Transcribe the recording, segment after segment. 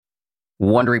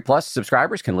Wondery Plus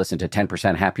subscribers can listen to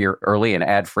 10% Happier early and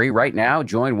ad-free right now.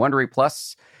 Join Wondery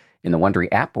Plus in the Wondery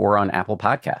app or on Apple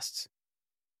Podcasts.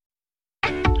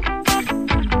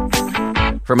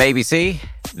 From ABC,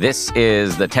 this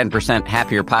is the 10%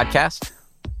 Happier podcast.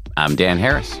 I'm Dan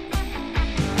Harris.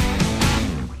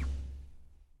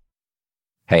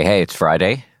 Hey, it's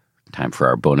Friday. Time for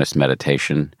our bonus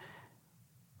meditation.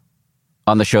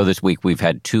 On the show this week, we've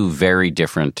had two very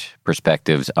different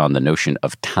perspectives on the notion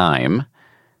of time,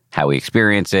 how we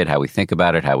experience it, how we think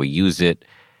about it, how we use it.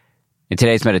 In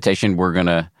today's meditation, we're going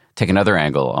to take another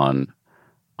angle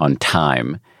on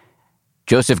time.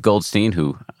 Joseph Goldstein,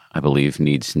 who I believe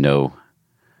needs no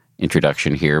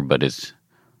introduction here, but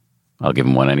I'll give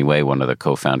him one anyway, one of the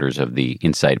co-founders of the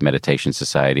Insight Meditation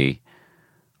Society,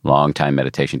 longtime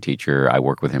meditation teacher. I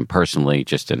work with him personally,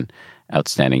 just an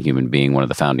outstanding human being, one of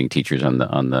the founding teachers on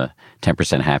the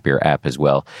 10% Happier app as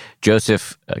well.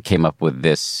 Joseph came up with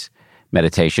this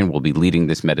meditation. We'll be leading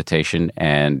this meditation,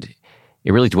 and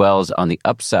it really dwells on the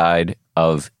upside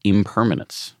of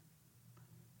impermanence.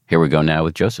 Here we go now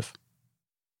with Joseph.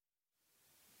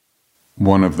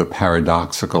 One of the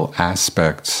paradoxical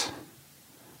aspects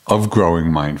of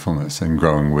growing mindfulness and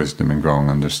growing wisdom and growing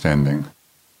understanding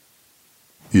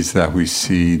is that we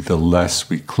see the less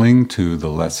we cling to, the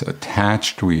less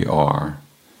attached we are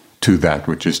to that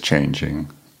which is changing,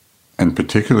 and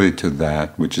particularly to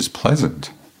that which is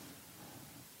pleasant.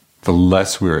 The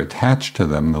less we're attached to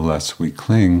them, the less we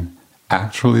cling,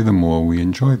 actually the more we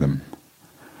enjoy them.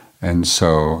 And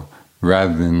so,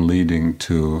 rather than leading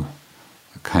to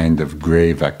a kind of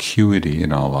gray vacuity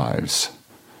in our lives,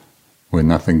 where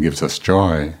nothing gives us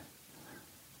joy,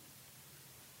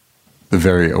 the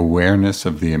very awareness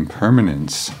of the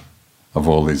impermanence of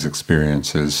all these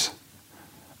experiences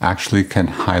actually can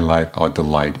highlight our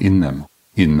delight in them,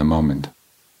 in the moment.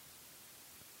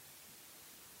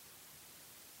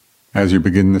 As you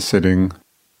begin the sitting,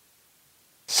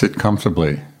 sit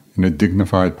comfortably in a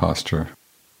dignified posture,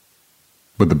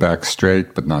 with the back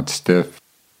straight but not stiff.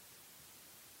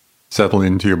 Settle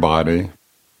into your body,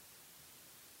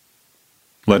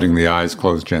 letting the eyes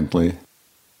close gently,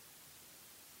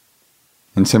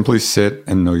 and simply sit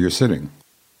and know you're sitting.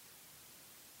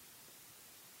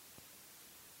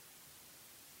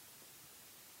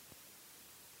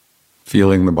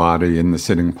 Feeling the body in the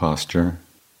sitting posture.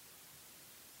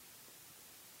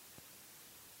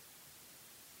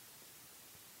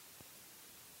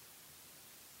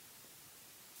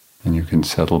 And you can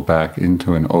settle back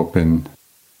into an open,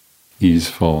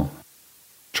 easeful,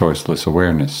 choiceless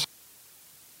awareness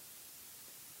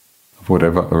of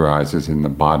whatever arises in the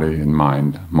body and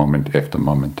mind moment after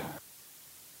moment.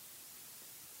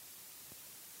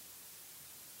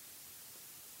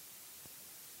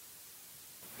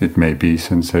 It may be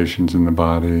sensations in the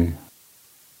body,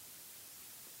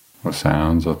 or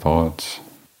sounds or thoughts.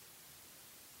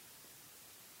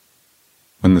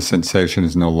 When the sensation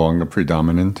is no longer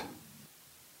predominant,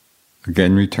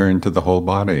 again return to the whole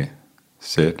body.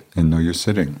 Sit and know you're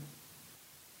sitting.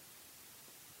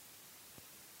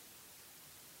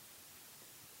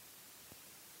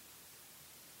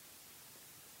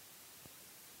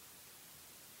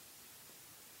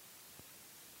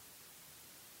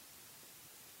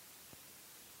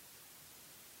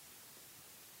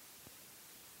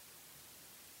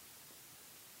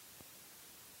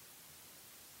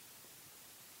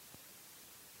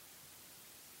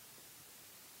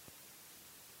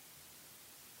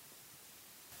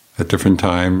 At different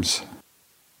times,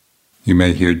 you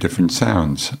may hear different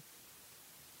sounds.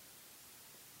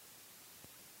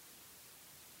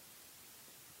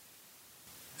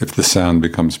 If the sound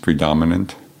becomes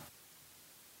predominant,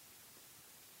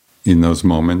 in those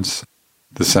moments,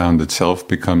 the sound itself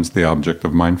becomes the object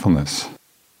of mindfulness,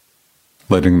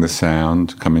 letting the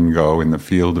sound come and go in the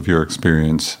field of your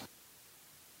experience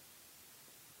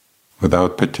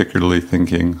without particularly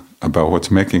thinking about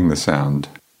what's making the sound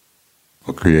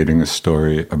or creating a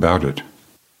story about it.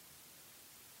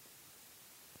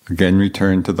 Again,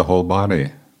 return to the whole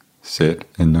body. Sit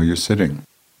and know you're sitting.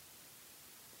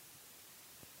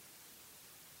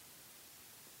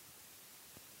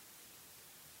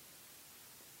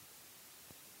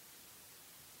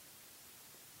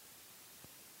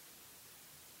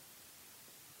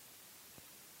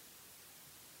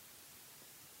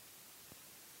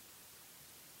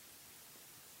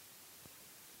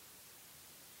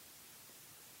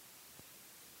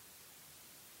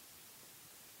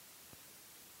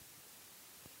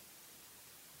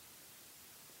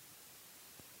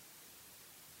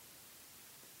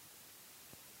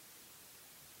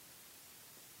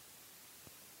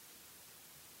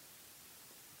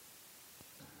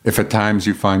 If at times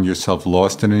you find yourself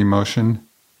lost in an emotion,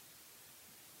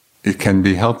 it can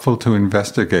be helpful to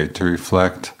investigate, to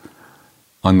reflect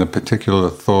on the particular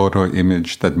thought or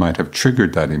image that might have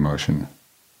triggered that emotion,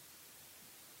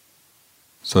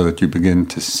 so that you begin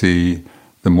to see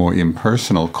the more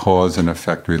impersonal cause and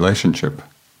effect relationship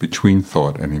between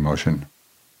thought and emotion.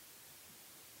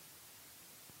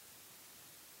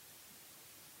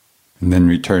 And then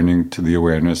returning to the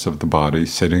awareness of the body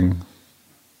sitting,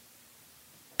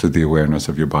 to the awareness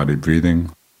of your body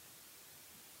breathing.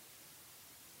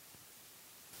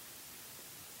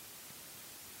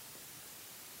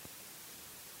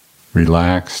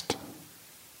 Relaxed,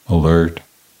 alert,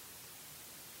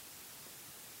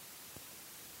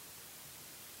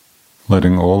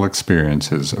 letting all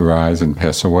experiences arise and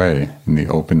pass away in the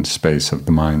open space of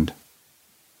the mind.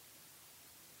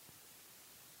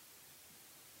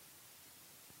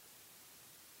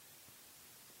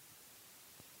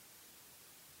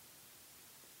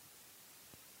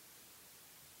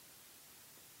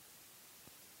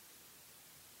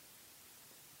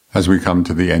 As we come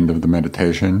to the end of the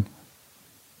meditation,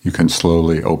 you can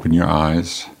slowly open your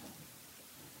eyes,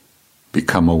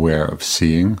 become aware of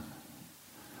seeing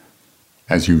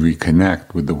as you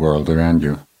reconnect with the world around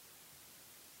you.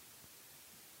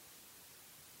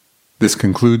 This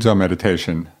concludes our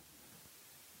meditation,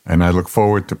 and I look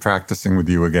forward to practicing with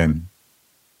you again.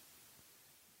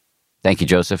 Thank you,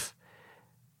 Joseph.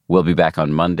 We'll be back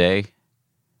on Monday.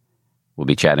 We'll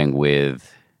be chatting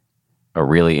with a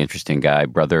really interesting guy,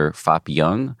 Brother Phap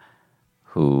Dung,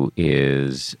 who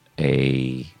is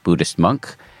a Buddhist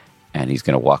monk, and he's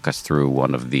going to walk us through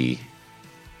one of the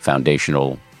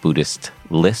foundational Buddhist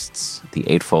lists, the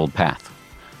Eightfold Path.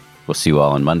 We'll see you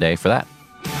all on Monday for that.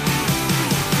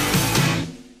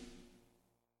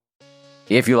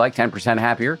 If you like 10%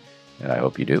 Happier, and I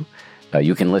hope you do,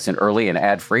 you can listen early and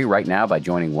ad-free right now by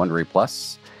joining Wondery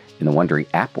Plus in the Wondery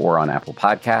app or on Apple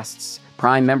Podcasts.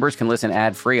 Prime members can listen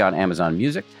ad-free on Amazon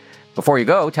Music. Before you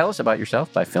go, tell us about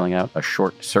yourself by filling out a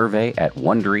short survey at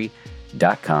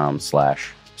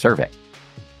Wondery.com/survey.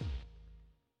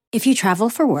 If you travel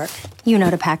for work, you know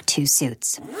to pack 2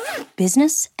 suits.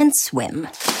 Business and swim.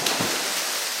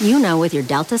 You know with your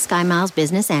Delta SkyMiles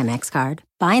Business Amex card,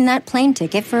 buying that plane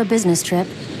ticket for a business trip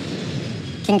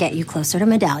can get you closer to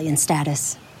medallion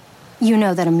status. You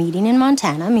know that a meeting in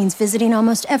Montana means visiting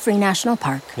almost every national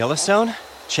park. Yellowstone?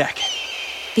 Check.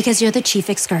 Because you're the chief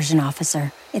excursion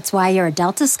officer. It's why you're a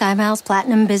Delta SkyMiles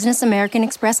Platinum Business American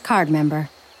Express card member.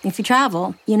 If you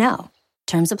travel, you know.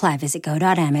 Terms apply. Visit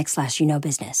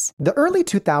go.amex/you-know-business. The early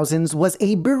 2000s was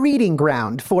a breeding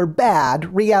ground for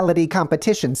bad reality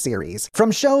competition series.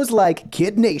 From shows like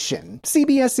Kid Nation,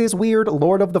 CBS's weird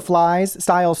Lord of the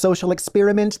Flies-style social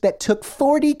experiment that took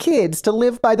 40 kids to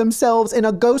live by themselves in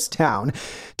a ghost town,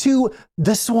 to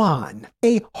The Swan,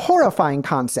 a horrifying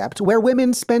concept where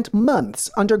women spent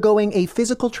months undergoing a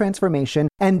physical transformation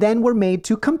and then were made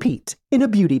to compete in a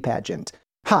beauty pageant.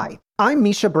 Hi, I'm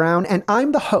Misha Brown, and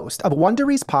I'm the host of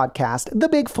Wondery's podcast, The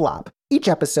Big Flop. Each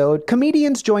episode,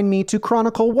 comedians join me to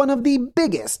chronicle one of the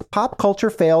biggest pop culture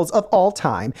fails of all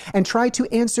time and try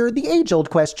to answer the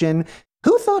age-old question,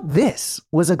 who thought this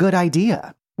was a good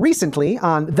idea? Recently,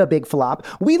 on The Big Flop,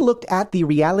 we looked at the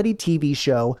reality TV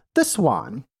show The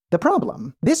Swan. The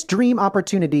problem, this dream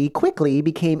opportunity quickly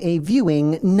became a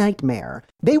viewing nightmare.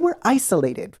 They were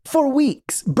isolated for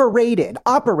weeks, berated,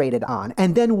 operated on,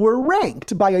 and then were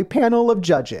ranked by a panel of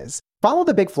judges. Follow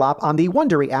The Big Flop on the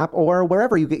Wondery app or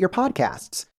wherever you get your podcasts.